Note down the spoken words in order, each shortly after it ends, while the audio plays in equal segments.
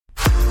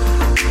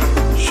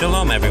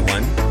Shalom,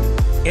 everyone.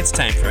 It's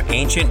time for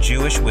ancient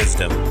Jewish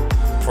wisdom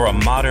for a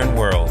modern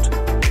world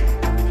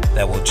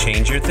that will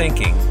change your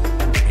thinking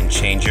and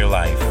change your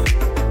life.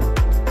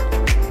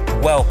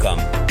 Welcome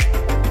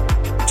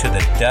to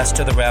the Dust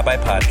of the Rabbi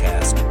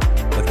podcast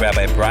with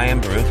Rabbi Brian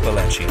Baruch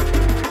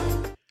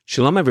Balechi.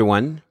 Shalom,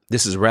 everyone.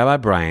 This is Rabbi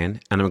Brian,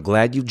 and I'm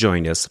glad you've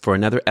joined us for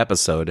another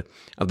episode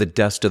of the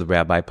Dust of the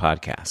Rabbi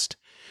podcast.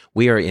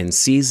 We are in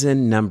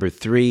season number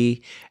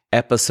 3,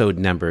 episode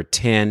number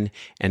 10,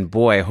 and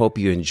boy, I hope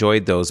you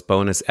enjoyed those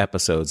bonus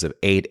episodes of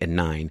 8 and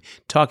 9,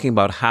 talking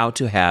about how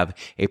to have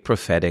a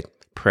prophetic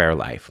prayer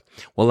life.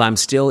 Well, I'm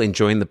still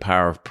enjoying the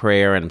power of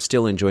prayer, and I'm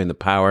still enjoying the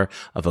power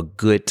of a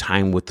good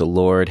time with the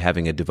Lord,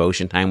 having a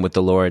devotion time with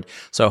the Lord.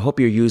 So I hope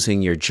you're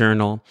using your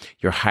journal,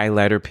 your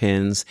highlighter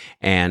pens,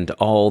 and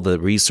all the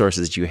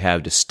resources you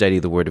have to study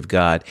the Word of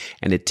God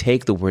and to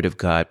take the Word of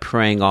God,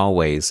 praying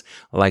always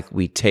like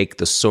we take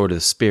the sword of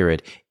the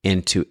Spirit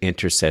into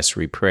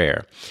intercessory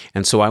prayer.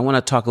 And so I want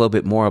to talk a little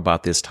bit more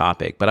about this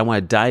topic, but I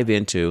want to dive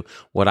into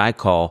what I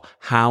call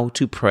how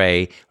to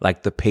pray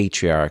like the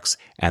patriarchs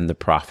and the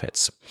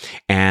prophets.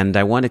 And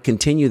I want to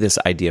continue this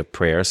idea of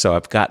prayer. So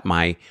I've got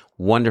my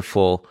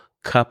wonderful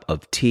cup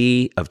of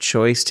tea of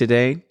choice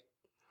today.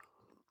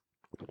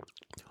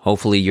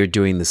 Hopefully you're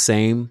doing the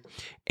same.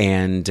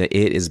 And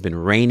it has been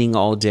raining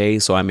all day,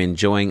 so I'm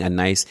enjoying a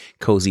nice,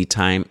 cozy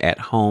time at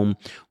home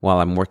while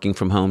I'm working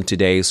from home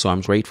today. So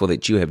I'm grateful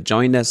that you have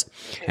joined us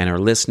and are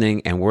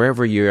listening. And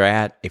wherever you're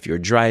at, if you're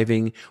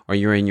driving or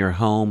you're in your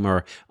home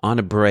or on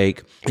a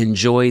break,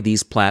 enjoy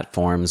these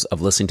platforms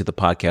of listening to the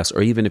podcast.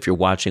 Or even if you're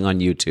watching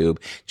on YouTube,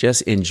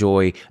 just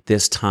enjoy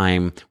this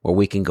time where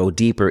we can go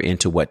deeper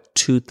into what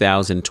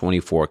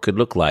 2024 could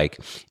look like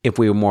if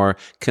we were more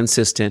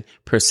consistent,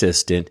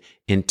 persistent,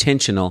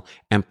 intentional,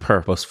 and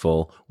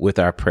purposeful with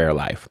our prayer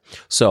life.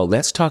 So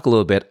let's talk a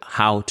little bit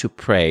how to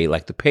pray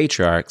like the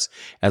patriarchs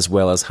as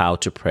well as how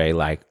to pray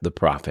like the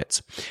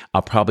prophets.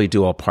 I'll probably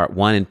do a part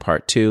 1 and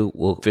part 2.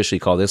 We'll officially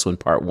call this one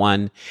part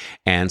 1.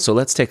 And so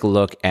let's take a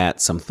look at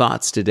some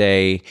thoughts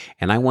today.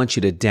 And I want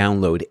you to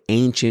download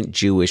ancient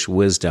Jewish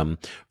wisdom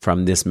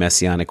from this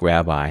Messianic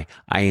rabbi.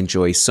 I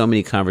enjoy so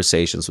many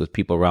conversations with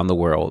people around the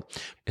world,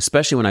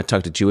 especially when I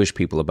talk to Jewish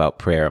people about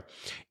prayer.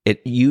 It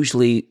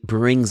usually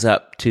brings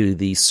up to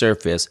the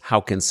surface how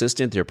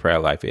consistent their prayer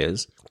life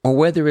is, or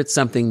whether it's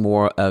something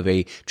more of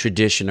a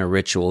tradition or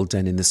ritual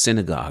done in the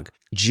synagogue.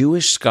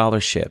 Jewish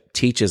scholarship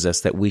teaches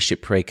us that we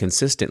should pray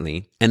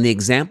consistently, and the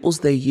examples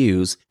they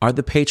use are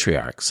the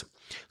patriarchs.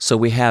 So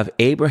we have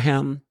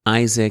Abraham,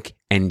 Isaac,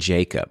 and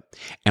Jacob.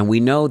 And we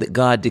know that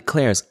God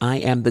declares, I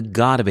am the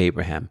God of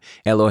Abraham,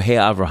 Elohei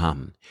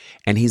Avraham.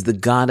 And he's the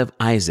God of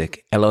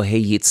Isaac,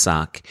 Elohei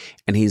Yitzhak.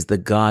 And he's the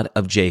God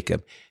of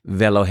Jacob,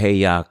 Velohei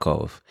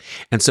Yaakov.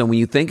 And so when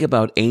you think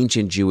about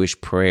ancient Jewish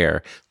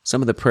prayer,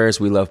 some of the prayers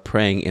we love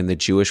praying in the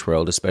Jewish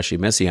world, especially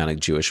Messianic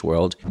Jewish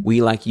world,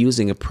 we like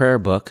using a prayer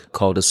book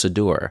called a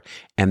Siddur.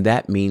 And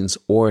that means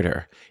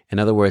order. In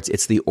other words,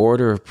 it's the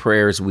order of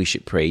prayers we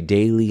should pray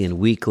daily and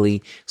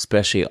weekly,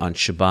 especially on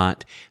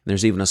Shabbat.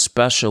 There's even a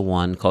special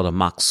one called a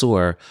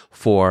Maksur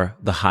for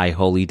the high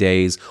holy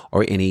days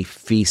or any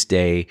feast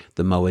day,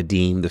 the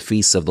Moedim, the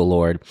feasts of the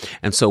Lord.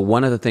 And so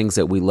one of the things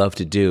that we love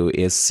to do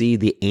is see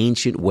the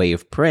ancient way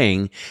of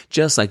praying,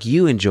 just like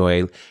you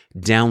enjoy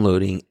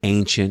downloading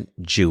ancient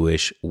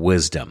Jewish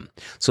wisdom.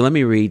 So let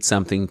me read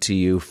something to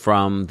you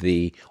from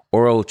the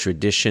oral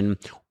tradition,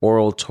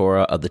 oral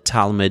Torah of the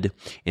Talmud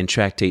in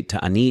Tractate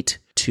Ta'anit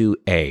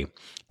 2a.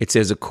 It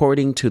says,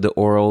 according to the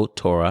oral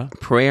Torah,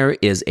 prayer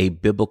is a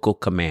biblical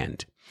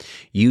command.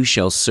 You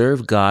shall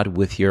serve God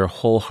with your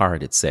whole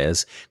heart, it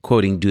says,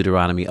 quoting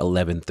Deuteronomy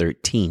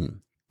 11:13.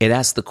 It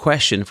asks the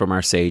question from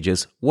our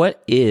sages,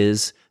 what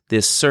is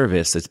this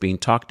service that's being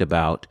talked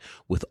about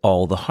with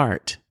all the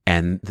heart?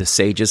 And the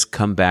sages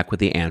come back with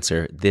the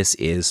answer, this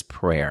is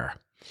prayer.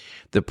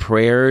 The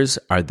prayers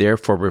are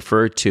therefore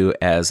referred to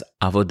as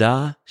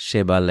avodah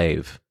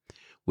shebalev,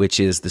 which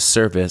is the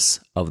service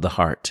of the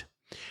heart.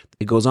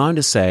 It goes on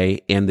to say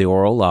in the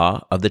oral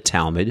law of the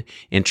Talmud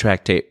in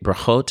Tractate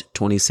Brachot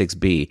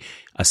 26b,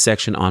 a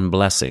section on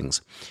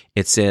blessings,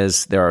 it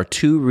says there are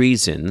 2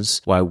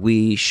 reasons why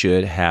we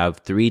should have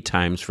 3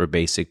 times for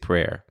basic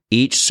prayer.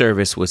 Each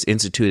service was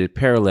instituted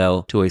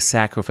parallel to a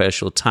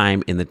sacrificial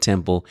time in the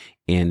temple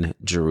in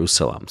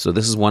Jerusalem. So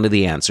this is one of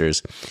the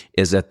answers,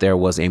 is that there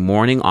was a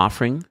morning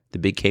offering that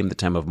became the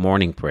time of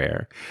morning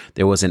prayer.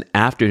 There was an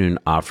afternoon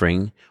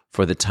offering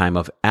for the time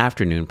of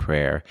afternoon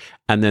prayer.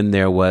 And then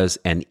there was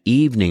an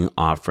evening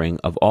offering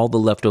of all the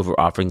leftover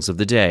offerings of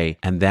the day.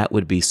 And that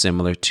would be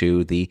similar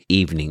to the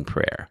evening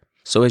prayer.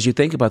 So as you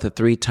think about the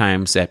 3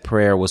 times that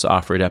prayer was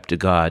offered up to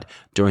God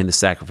during the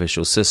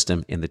sacrificial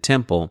system in the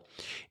temple,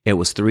 it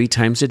was 3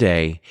 times a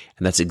day,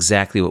 and that's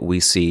exactly what we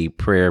see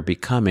prayer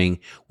becoming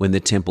when the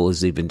temple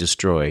is even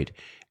destroyed.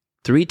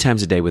 3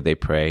 times a day would they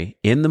pray,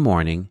 in the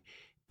morning,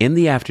 in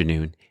the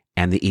afternoon,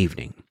 and the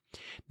evening.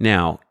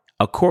 Now,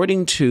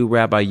 according to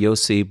Rabbi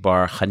Yossi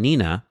Bar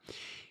Hanina,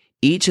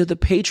 each of the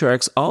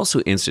patriarchs also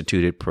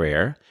instituted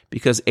prayer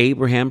because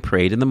Abraham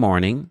prayed in the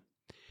morning,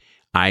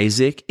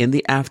 Isaac in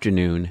the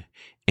afternoon,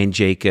 and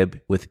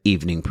Jacob with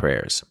evening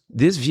prayers.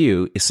 This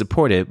view is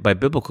supported by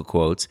biblical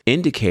quotes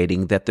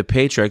indicating that the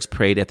patriarchs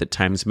prayed at the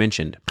times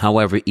mentioned.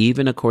 However,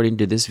 even according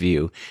to this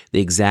view, the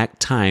exact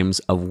times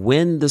of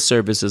when the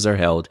services are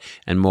held,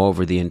 and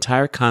moreover, the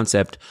entire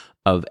concept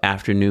of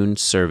afternoon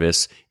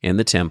service in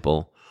the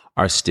temple,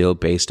 are still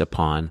based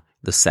upon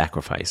the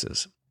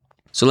sacrifices.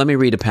 So let me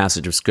read a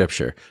passage of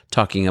scripture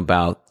talking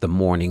about the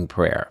morning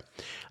prayer.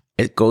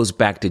 It goes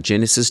back to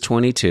Genesis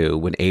 22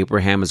 when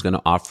Abraham is going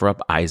to offer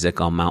up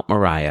Isaac on Mount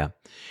Moriah.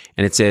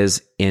 And it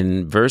says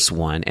in verse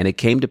 1, "And it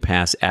came to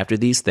pass after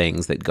these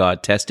things that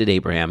God tested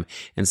Abraham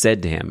and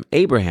said to him,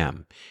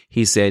 'Abraham.'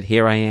 He said,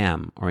 'Here I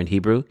am,' or in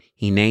Hebrew,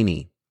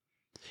 'Hineni.'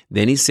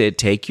 Then he said,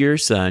 'Take your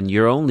son,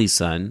 your only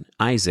son,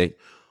 Isaac,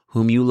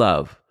 whom you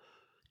love,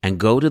 and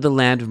go to the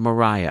land of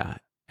Moriah,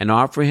 and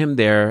offer him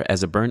there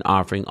as a burnt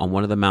offering on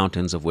one of the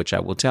mountains of which I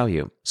will tell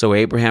you.' So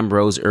Abraham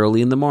rose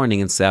early in the morning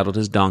and saddled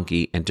his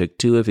donkey and took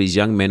 2 of his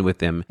young men with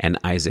him and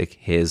Isaac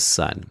his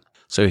son."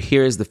 So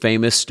here's the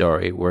famous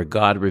story where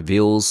God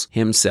reveals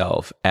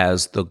himself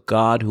as the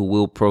God who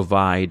will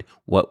provide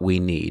what we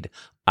need.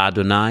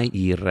 Adonai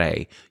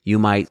Yireh. You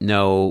might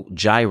know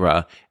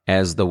Jireh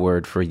as the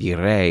word for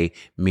Yireh,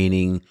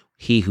 meaning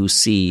he who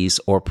sees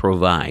or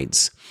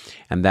provides.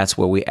 And that's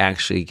where we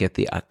actually get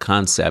the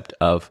concept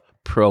of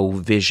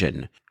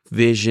provision.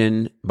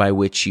 Vision by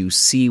which you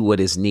see what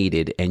is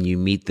needed and you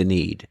meet the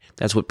need.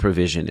 That's what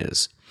provision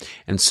is.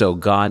 And so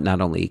God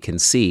not only can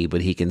see,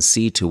 but he can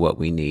see to what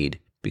we need,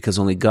 because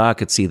only God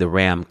could see the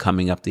ram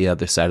coming up the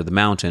other side of the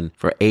mountain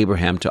for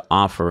Abraham to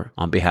offer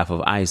on behalf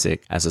of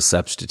Isaac as a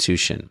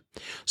substitution.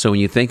 So when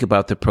you think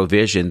about the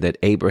provision that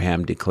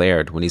Abraham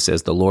declared when he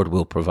says the Lord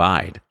will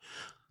provide,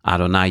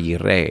 Adonai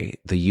Yireh,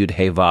 the Yud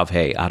He Vav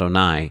He,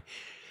 Adonai,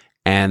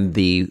 and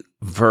the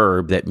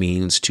verb that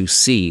means to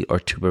see or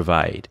to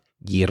provide,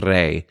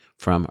 Yireh,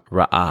 from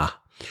Ra'ah.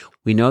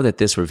 We know that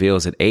this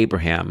reveals that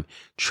Abraham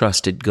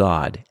trusted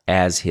God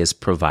as his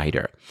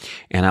provider.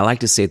 And I like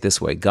to say it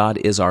this way: God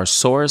is our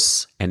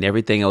source and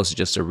everything else is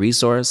just a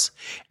resource.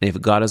 And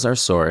if God is our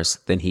source,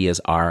 then he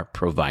is our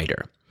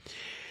provider.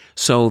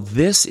 So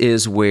this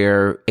is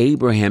where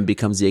Abraham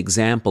becomes the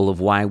example of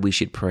why we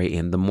should pray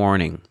in the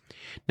morning.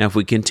 Now, if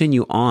we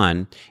continue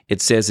on,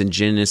 it says in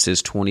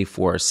Genesis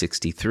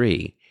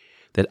 24:63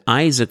 that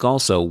Isaac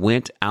also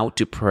went out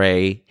to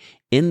pray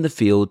in the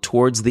field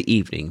towards the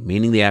evening,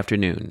 meaning the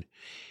afternoon.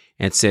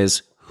 And it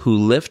says, "Who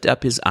lift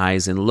up his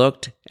eyes and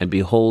looked, and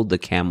behold, the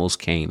camels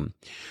came."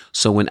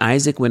 So when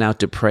Isaac went out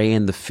to pray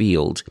in the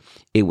field,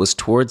 it was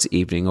towards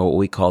evening, or what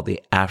we call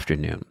the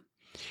afternoon.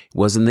 It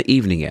wasn't the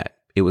evening yet.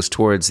 It was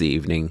towards the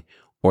evening,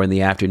 or in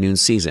the afternoon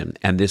season.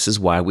 And this is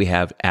why we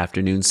have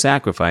afternoon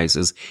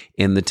sacrifices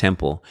in the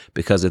temple,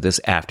 because of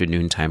this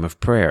afternoon time of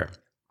prayer.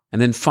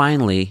 And then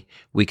finally,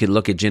 we could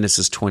look at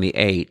Genesis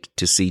 28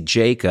 to see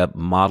Jacob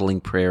modeling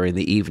prayer in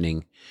the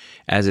evening.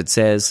 As it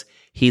says,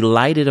 he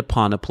lighted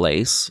upon a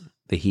place.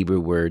 The Hebrew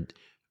word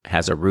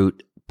has a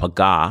root,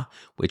 pagah,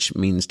 which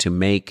means to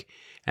make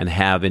and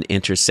have an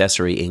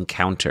intercessory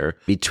encounter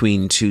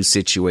between two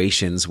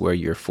situations where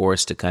you're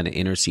forced to kind of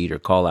intercede or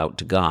call out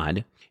to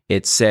God.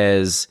 It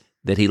says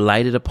that he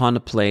lighted upon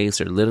a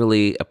place, or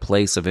literally a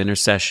place of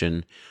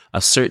intercession, a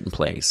certain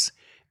place,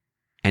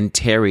 and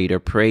tarried or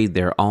prayed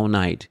there all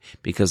night,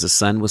 because the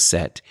sun was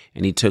set.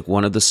 And he took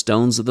one of the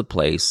stones of the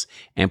place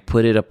and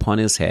put it upon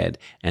his head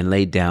and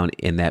lay down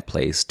in that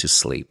place to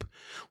sleep.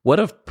 What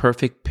a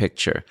perfect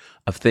picture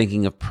of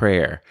thinking of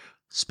prayer,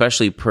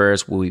 especially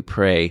prayers where we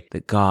pray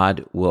that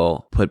God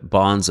will put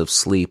bonds of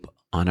sleep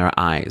on our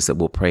eyes, that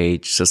we'll pray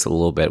just a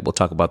little bit. We'll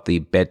talk about the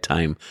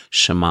Bedtime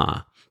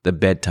Shema, the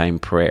bedtime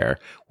prayer,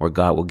 where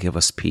God will give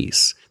us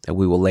peace, that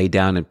we will lay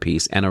down in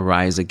peace and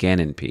arise again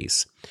in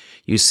peace.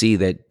 You see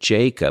that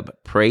Jacob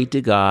prayed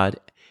to God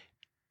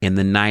in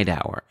the night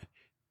hour,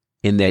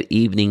 in that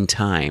evening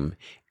time,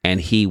 and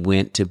he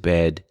went to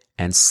bed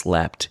and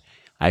slept,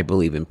 I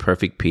believe, in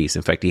perfect peace.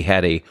 In fact, he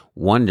had a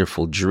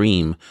wonderful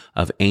dream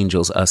of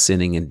angels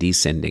ascending and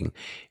descending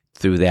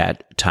through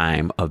that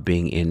time of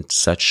being in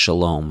such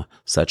shalom,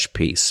 such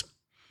peace.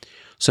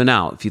 So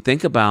now, if you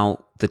think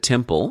about the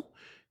temple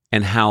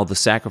and how the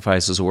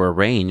sacrifices were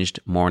arranged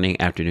morning,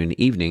 afternoon,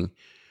 evening,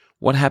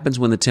 what happens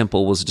when the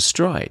temple was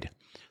destroyed?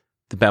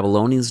 The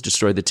Babylonians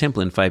destroyed the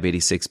temple in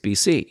 586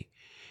 BC.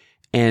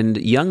 And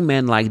young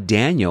men like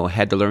Daniel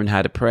had to learn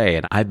how to pray.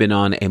 And I've been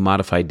on a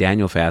modified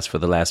Daniel fast for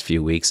the last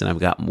few weeks, and I've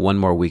got one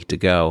more week to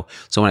go.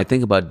 So when I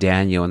think about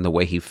Daniel and the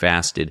way he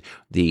fasted,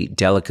 the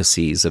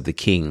delicacies of the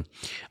king,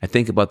 I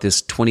think about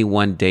this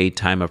 21-day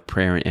time of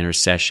prayer and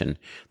intercession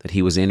that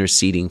he was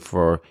interceding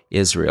for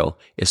Israel,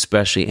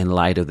 especially in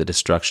light of the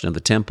destruction of the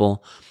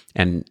temple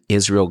and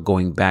Israel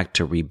going back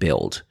to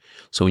rebuild.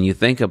 So when you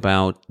think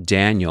about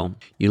Daniel,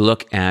 you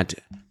look at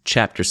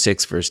chapter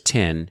 6, verse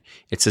 10,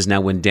 it says, "Now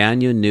when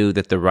Daniel knew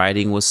that the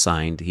writing was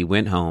signed, he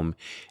went home,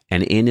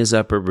 and in his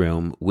upper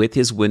room, with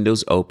his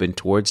windows open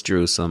towards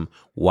Jerusalem,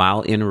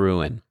 while in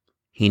ruin,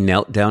 he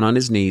knelt down on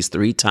his knees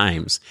 3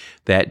 times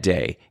that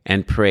day,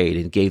 and prayed,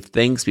 and gave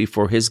thanks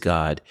before his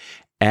God,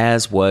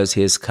 as was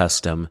his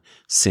custom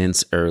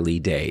since early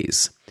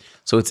days.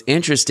 So it's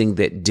interesting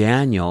that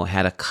Daniel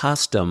had a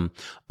custom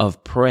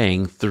of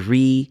praying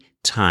 3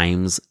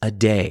 times a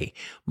day,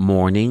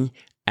 morning,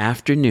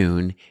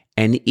 afternoon,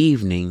 and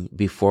evening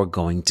before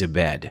going to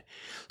bed.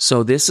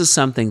 So this is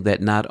something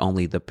that not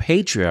only the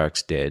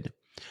patriarchs did,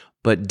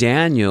 but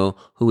Daniel,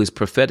 who is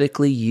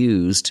prophetically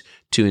used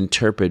to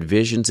interpret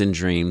visions and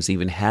dreams,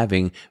 even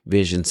having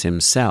visions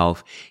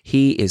himself,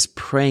 he is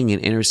praying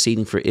and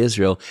interceding for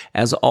Israel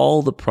as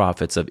all the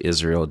prophets of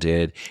Israel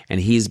did, and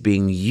he's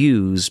being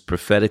used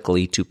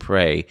prophetically to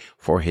pray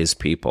for his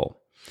people.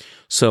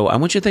 So I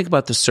want you to think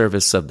about the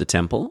service of the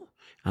temple,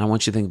 and I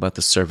want you to think about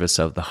the service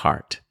of the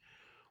heart.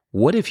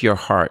 What if your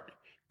heart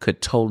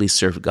could totally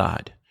serve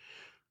God?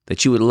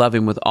 That you would love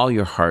him with all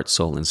your heart,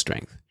 soul, and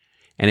strength.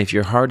 And if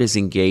your heart is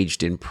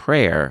engaged in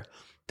prayer,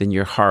 then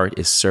your heart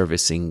is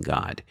servicing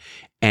God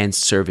and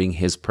serving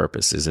his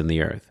purposes in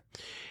the earth.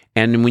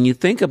 And when you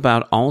think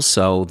about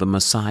also the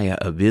Messiah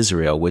of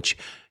Israel, which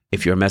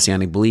if you're a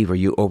Messianic believer,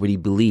 you already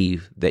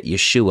believe that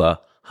Yeshua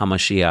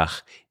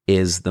HaMashiach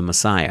is the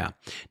Messiah.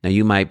 Now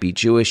you might be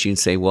Jewish, you can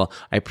say, well,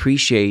 I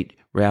appreciate,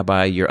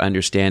 Rabbi, your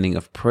understanding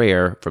of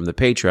prayer from the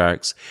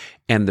patriarchs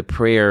and the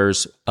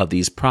prayers of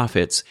these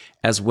prophets,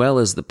 as well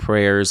as the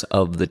prayers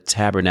of the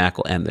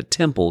tabernacle and the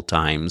temple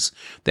times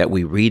that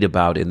we read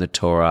about in the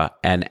Torah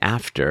and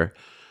after.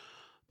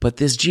 But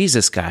this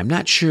Jesus guy, I'm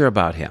not sure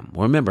about him.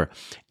 Well, remember,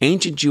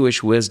 ancient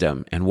Jewish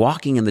wisdom and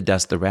walking in the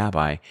dust of the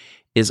rabbi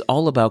is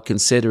all about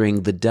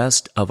considering the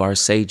dust of our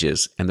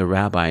sages and the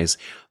rabbis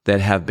that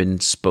have been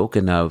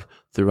spoken of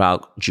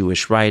throughout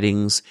Jewish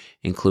writings,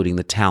 including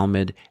the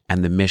Talmud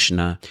and the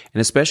Mishnah,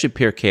 and especially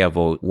Pirkei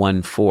Avot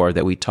 1:4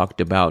 that we talked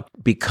about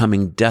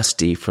becoming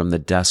dusty from the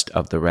dust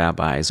of the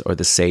rabbis or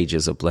the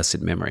sages of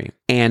blessed memory.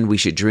 And we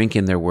should drink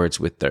in their words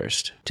with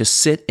thirst, to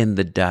sit in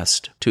the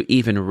dust, to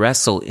even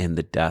wrestle in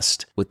the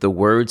dust with the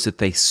words that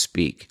they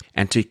speak,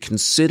 and to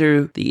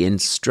consider the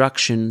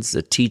instructions,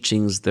 the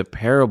teachings, the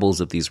parables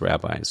of these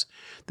rabbis.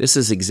 This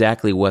is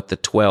exactly what the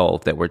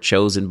 12 that were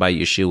chosen by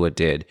Yeshua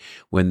did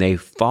when they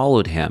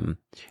followed him,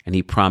 and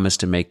he promised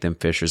to make them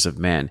fishers of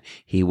men.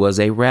 He was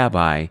a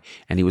rabbi,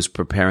 and he was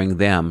preparing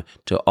them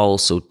to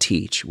also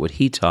teach what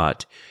he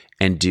taught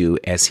and do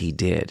as he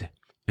did.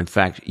 In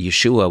fact,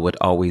 Yeshua would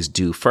always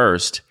do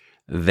first,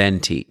 then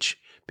teach,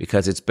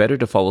 because it's better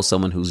to follow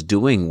someone who's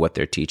doing what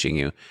they're teaching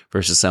you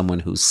versus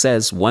someone who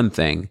says one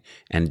thing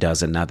and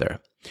does another.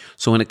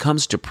 So when it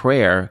comes to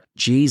prayer,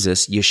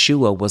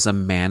 Yeshua was a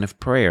man of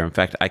prayer. In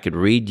fact, I could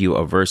read you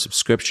a verse of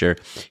scripture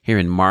here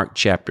in Mark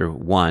chapter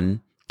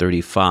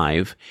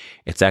 1:35.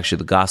 It's actually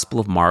the Gospel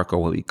of Mark, or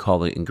what we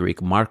call it in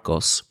Greek,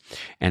 Markos.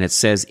 And it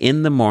says,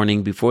 in the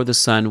morning before the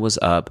sun was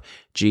up,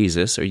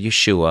 Jesus, or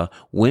Yeshua,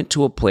 went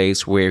to a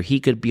place where he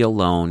could be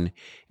alone,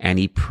 and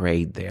he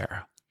prayed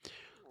there.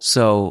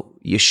 So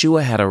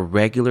Yeshua had a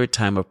regular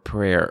time of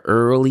prayer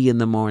early in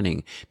the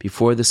morning,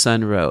 before the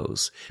sun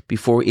rose,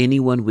 before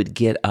anyone would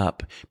get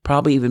up,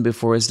 probably even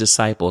before his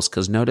disciples,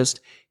 because notice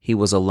he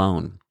was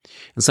alone.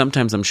 And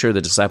sometimes I'm sure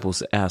the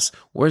disciples ask,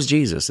 where's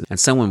Jesus? And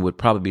someone would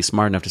probably be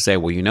smart enough to say,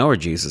 well, you know where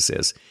Jesus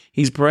is.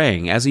 He's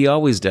praying, as he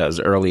always does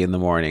early in the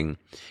morning.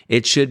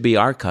 It should be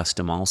our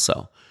custom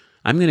also.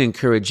 I'm going to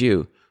encourage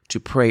you to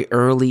pray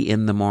early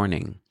in the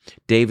morning.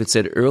 David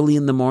said, early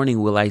in the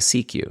morning will I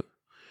seek you.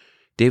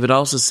 David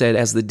also said,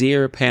 as the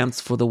deer pants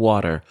for the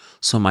water,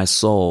 so my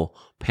soul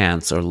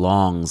pants or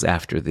longs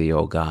after thee,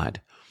 O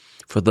God,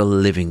 for the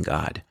living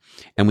God.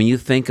 And when you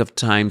think of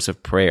times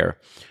of prayer,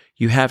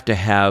 you have to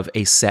have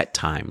a set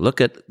time.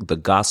 Look at the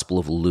Gospel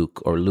of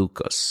Luke, or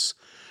Lucas.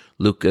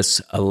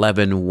 Lucas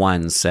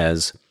 11:1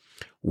 says,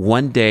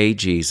 one day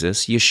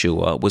Jesus,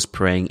 Yeshua, was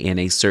praying in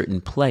a certain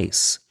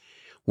place.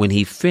 When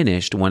he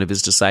finished, one of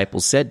his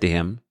disciples said to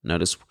him,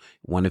 notice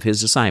one of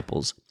his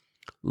disciples,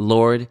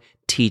 Lord,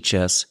 teach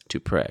us to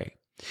pray.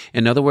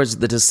 In other words,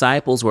 the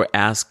disciples were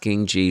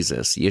asking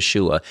Jesus,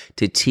 Yeshua,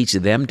 to teach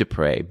them to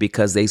pray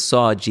because they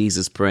saw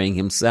Jesus praying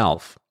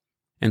himself.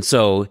 And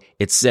so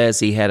it says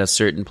he had a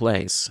certain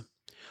place.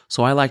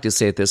 So I like to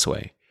say it this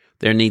way.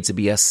 There needs to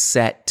be a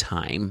set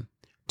time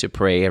to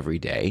pray every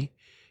day.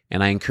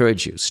 And I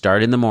encourage you,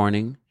 start in the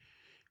morning,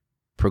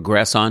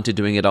 progress on to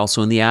doing it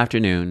also in the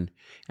afternoon,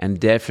 and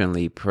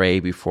definitely pray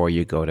before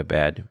you go to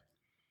bed.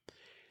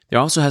 There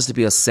also has to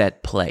be a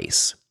set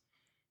place,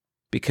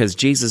 because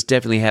Jesus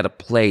definitely had a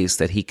place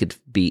that he could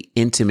be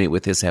intimate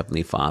with his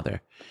Heavenly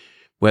Father,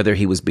 whether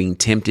he was being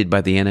tempted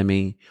by the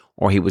enemy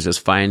or he was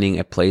just finding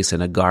a place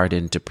in a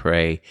garden to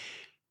pray.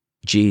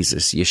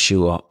 Jesus,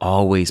 Yeshua,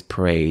 always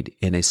prayed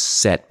in a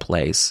set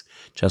place,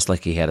 just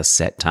like he had a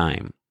set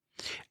time.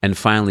 And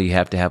finally, you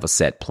have to have a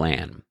set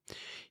plan.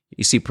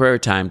 You see, prayer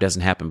time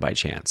doesn't happen by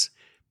chance.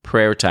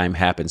 Prayer time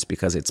happens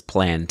because it's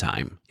planned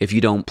time. If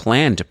you don't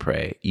plan to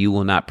pray, you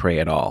will not pray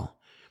at all.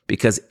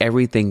 Because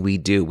everything we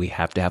do, we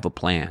have to have a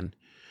plan.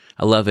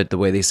 I love it the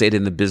way they say it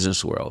in the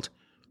business world.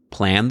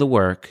 Plan the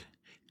work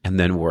and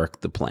then work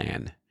the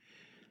plan.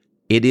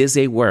 It is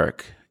a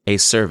work, a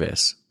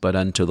service, but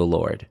unto the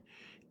Lord.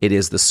 It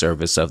is the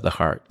service of the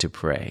heart to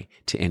pray,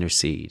 to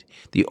intercede.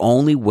 The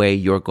only way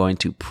you're going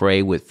to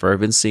pray with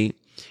fervency,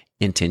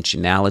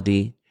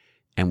 intentionality,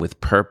 and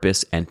with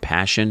purpose and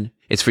passion,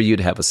 it's for you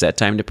to have a set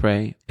time to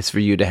pray. It's for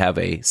you to have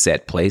a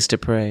set place to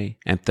pray.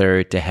 And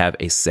third, to have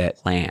a set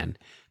plan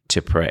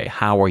to pray.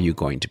 How are you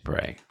going to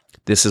pray?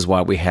 This is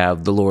why we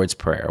have the Lord's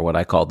Prayer, what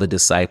I call the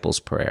disciples'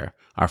 prayer.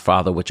 Our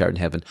Father which art in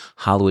heaven,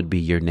 hallowed be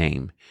your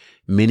name.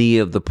 Many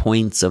of the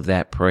points of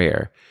that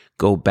prayer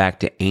go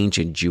back to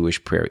ancient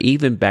Jewish prayer,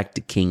 even back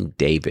to King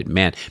David.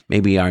 Man,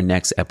 maybe our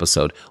next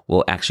episode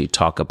will actually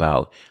talk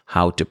about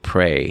how to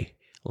pray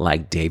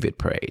like David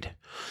prayed.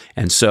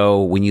 And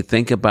so when you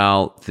think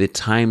about the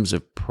times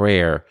of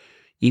prayer,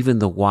 even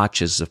the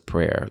watches of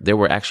prayer, there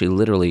were actually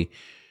literally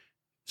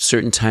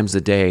certain times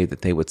of the day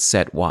that they would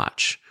set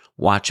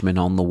watchmen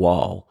on the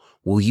wall.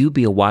 Will you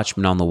be a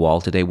watchman on the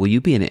wall today? Will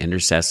you be an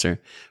intercessor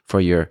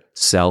for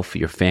yourself,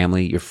 your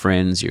family, your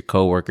friends, your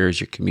coworkers,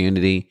 your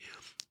community,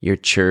 your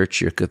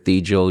church, your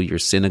cathedral, your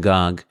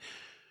synagogue,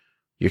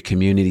 your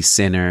community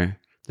center,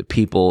 the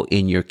people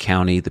in your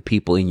county, the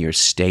people in your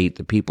state,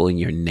 the people in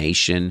your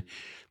nation?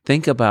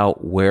 Think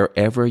about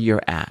wherever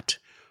you're at.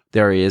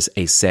 There is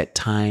a set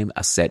time,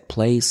 a set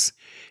place,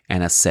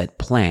 and a set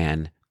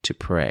plan to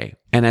pray.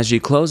 And as you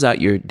close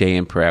out your day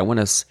in prayer, I want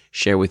to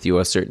share with you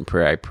a certain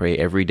prayer I pray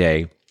every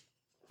day.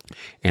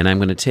 And I'm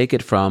going to take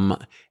it from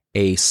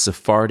a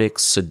Sephardic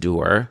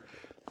Siddur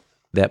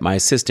that my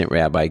assistant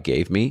rabbi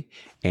gave me.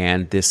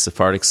 And this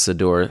Sephardic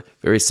Siddur,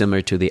 very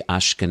similar to the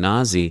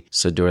Ashkenazi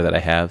Siddur that I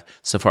have.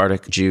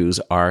 Sephardic Jews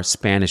are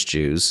Spanish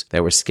Jews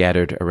that were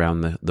scattered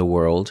around the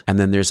world. And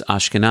then there's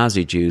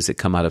Ashkenazi Jews that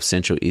come out of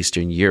Central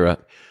Eastern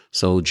Europe.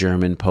 So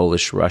German,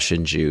 Polish,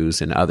 Russian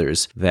Jews and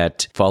others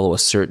that follow a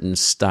certain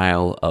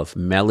style of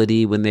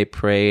melody when they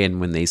pray and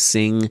when they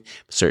sing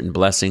certain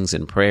blessings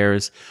and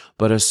prayers,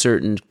 but a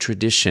certain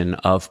tradition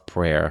of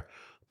prayer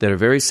that are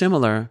very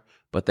similar,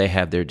 but they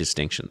have their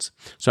distinctions.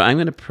 So I'm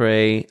going to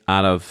pray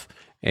out of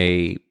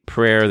a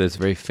prayer that's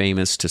very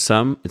famous to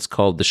some. It's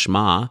called the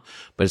Shema,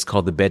 but it's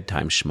called the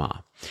Bedtime Shema.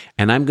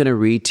 And I'm going to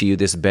read to you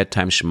this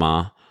Bedtime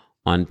Shema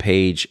on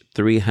page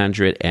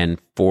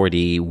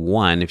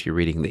 341, if you're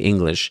reading the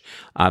English,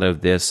 out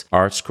of this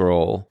Art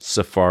Scroll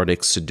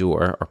Sephardic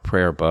Siddur, or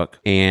prayer book.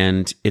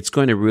 And it's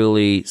going to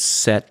really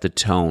set the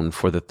tone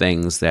for the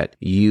things that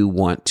you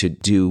want to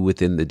do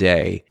within the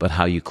day, but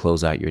how you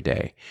close out your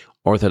day.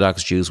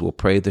 Orthodox Jews will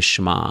pray the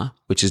Shema,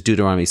 which is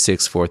Deuteronomy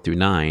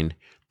 6:4-9,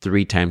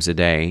 3 times a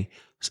day,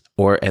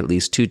 or at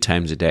least 2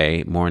 times a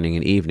day, morning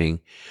and evening.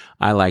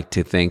 I like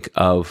to think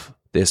of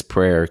this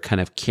prayer kind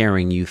of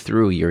carrying you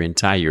through your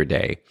entire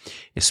day,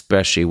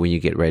 especially when you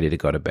get ready to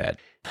go to bed.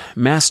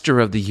 Master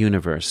of the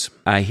universe,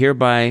 I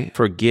hereby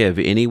forgive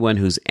anyone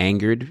who's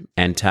angered,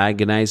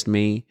 antagonized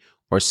me,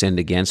 or sinned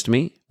against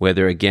me,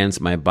 whether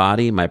against my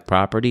body, my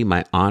property,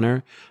 my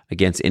honor,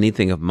 against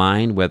anything of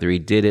mine, whether he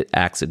did it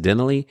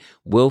accidentally,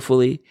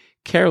 willfully,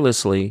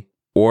 carelessly,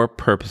 or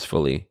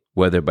purposefully,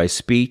 whether by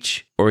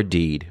speech or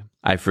deed.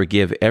 I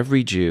forgive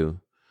every Jew.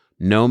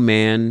 No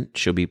man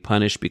shall be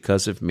punished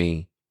because of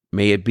me.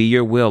 May it be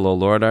your will, O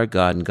Lord our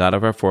God and God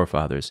of our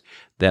forefathers,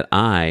 that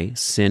I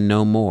sin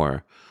no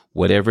more.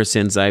 Whatever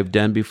sins I have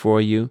done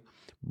before you,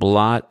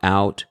 blot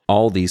out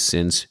all these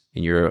sins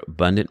in your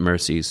abundant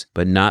mercies,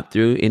 but not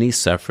through any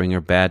suffering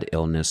or bad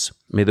illness.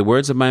 May the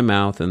words of my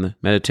mouth and the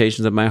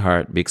meditations of my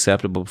heart be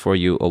acceptable before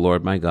you, O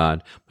Lord my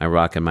God, my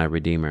rock and my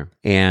redeemer.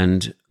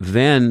 And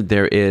then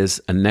there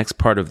is a next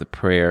part of the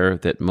prayer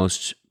that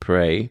most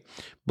pray.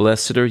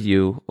 Blessed are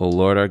you, O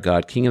Lord our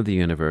God, King of the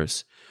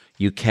universe.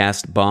 You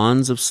cast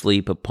bonds of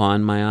sleep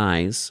upon my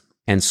eyes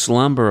and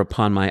slumber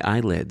upon my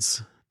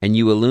eyelids, and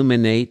you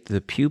illuminate the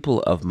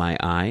pupil of my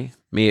eye.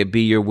 May it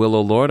be your will,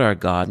 O Lord our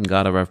God and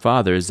God of our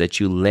fathers, that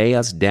you lay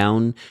us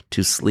down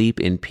to sleep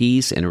in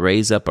peace and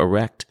raise up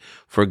erect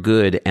for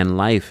good and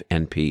life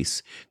and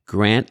peace.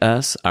 Grant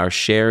us our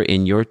share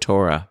in your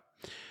Torah.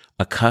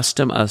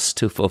 Accustom us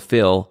to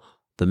fulfill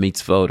the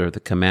mitzvot, or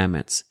the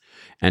commandments,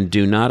 and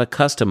do not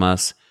accustom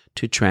us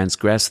to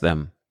transgress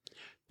them.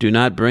 Do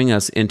not bring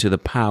us into the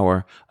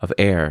power of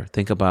error.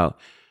 Think about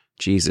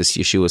Jesus,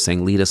 Yeshua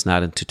saying, lead us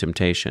not into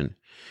temptation,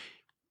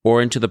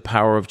 or into the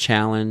power of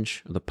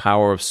challenge, or the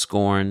power of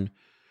scorn.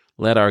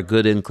 Let our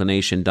good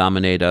inclination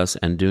dominate us,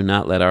 and do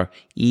not let our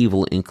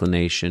evil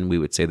inclination, we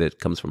would say that it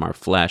comes from our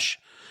flesh,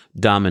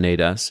 dominate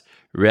us.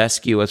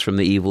 Rescue us from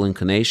the evil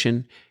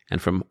inclination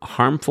and from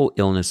harmful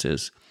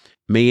illnesses.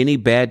 May any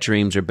bad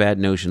dreams or bad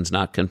notions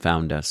not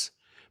confound us.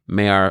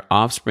 May our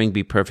offspring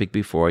be perfect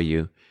before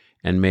you,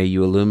 and may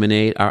you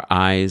illuminate our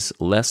eyes,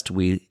 lest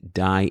we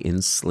die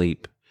in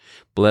sleep.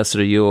 Blessed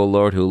are you, O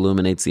Lord, who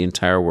illuminates the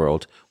entire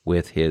world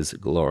with his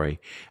glory.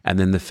 And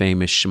then the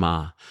famous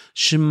Shema.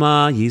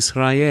 Shema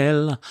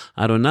Yisrael,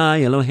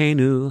 Adonai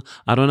Eloheinu,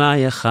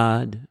 Adonai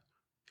Echad.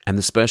 And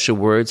the special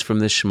words from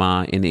the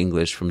Shema in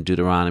English from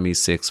Deuteronomy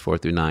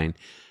 6:4-9.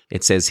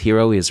 It says, Hear,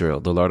 O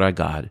Israel, the Lord our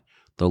God,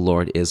 the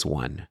Lord is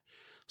one.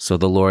 So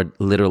the Lord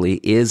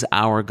literally is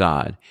our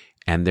God,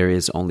 and there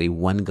is only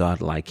one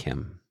God like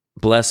him.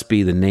 Blessed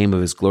be the name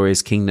of his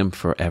glorious kingdom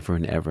forever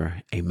and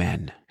ever.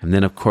 Amen. And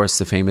then, of course,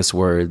 the famous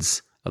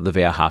words of the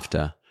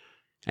Ve'ahavta,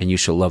 and you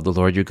shall love the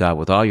Lord your God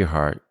with all your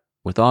heart,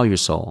 with all your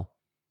soul,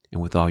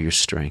 and with all your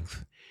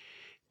strength.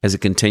 As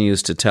it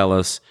continues to tell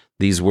us,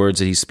 these words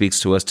that he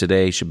speaks to us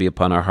today should be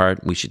upon our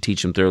heart. We should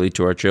teach them thoroughly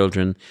to our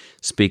children,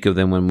 speak of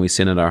them when we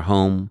sit at our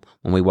home,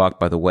 when we walk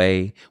by the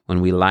way, when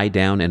we lie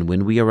down, and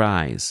when we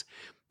arise,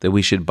 that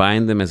we should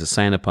bind them as a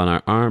sign upon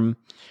our arm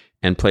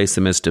and place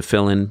them as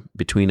tefillin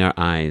between our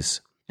eyes,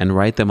 and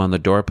write them on the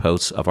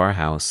doorposts of our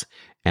house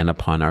and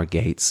upon our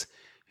gates,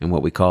 in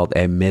what we call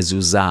a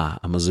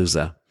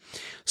mezuzah.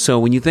 So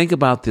when you think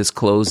about this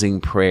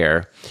closing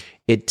prayer,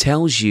 it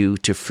tells you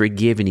to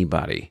forgive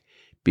anybody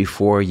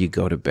before you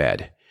go to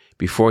bed,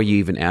 before you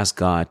even ask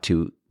God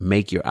to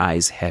make your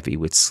eyes heavy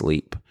with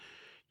sleep.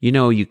 You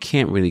know, you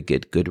can't really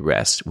get good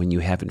rest when you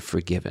haven't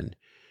forgiven.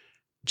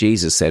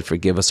 Jesus said,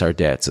 forgive us our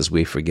debts as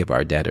we forgive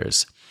our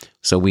debtors.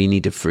 So we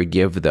need to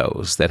forgive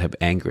those that have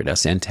angered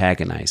us,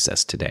 antagonized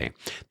us today.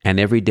 And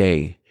every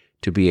day,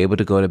 to be able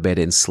to go to bed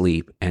and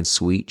sleep and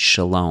sweet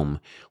shalom,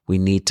 we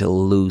need to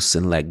loose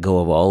and let go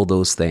of all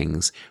those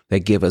things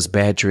that give us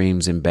bad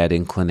dreams and bad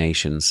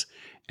inclinations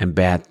and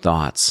bad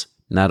thoughts,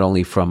 not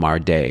only from our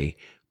day,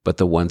 but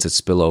the ones that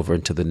spill over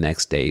into the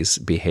next day's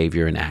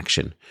behavior and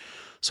action.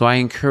 So I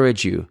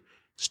encourage you,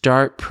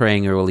 start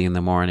praying early in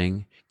the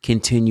morning,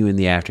 continue in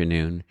the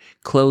afternoon,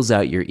 close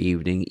out your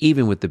evening,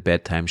 even with the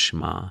Bedtime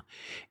Shema,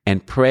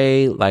 and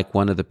pray like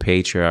one of the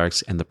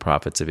patriarchs and the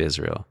prophets of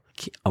Israel.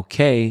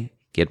 Okay,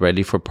 get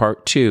ready for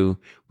part 2.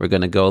 We're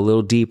going to go a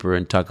little deeper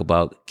and talk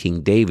about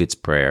King David's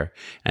prayer,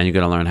 and you're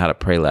going to learn how to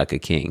pray like a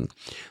king.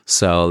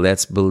 So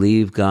let's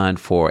believe God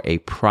for a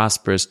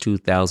prosperous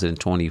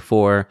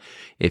 2024.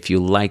 If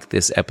you like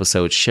this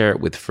episode, share it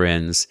with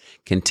friends.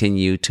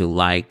 Continue to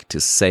like,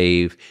 to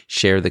save,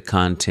 share the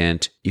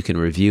content. You can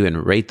review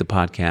and rate the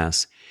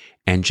podcast,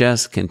 and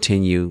just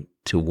continue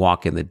to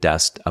walk in the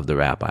dust of the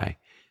rabbi.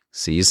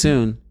 See you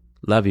soon.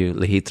 Love you.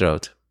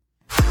 Lehitrot.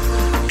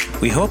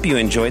 We hope you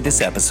enjoyed this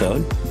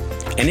episode.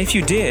 And if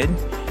you did,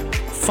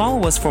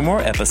 follow us for more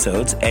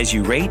episodes as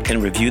you rate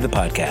and review the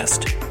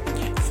podcast.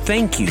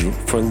 Thank you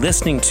for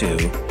listening to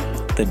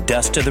the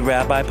Dust of the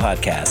Rabbi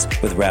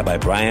podcast with Rabbi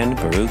Brian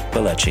Baruch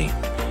Balechi.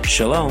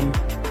 Shalom.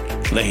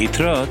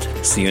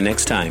 Lehitrot. See you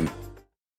next time.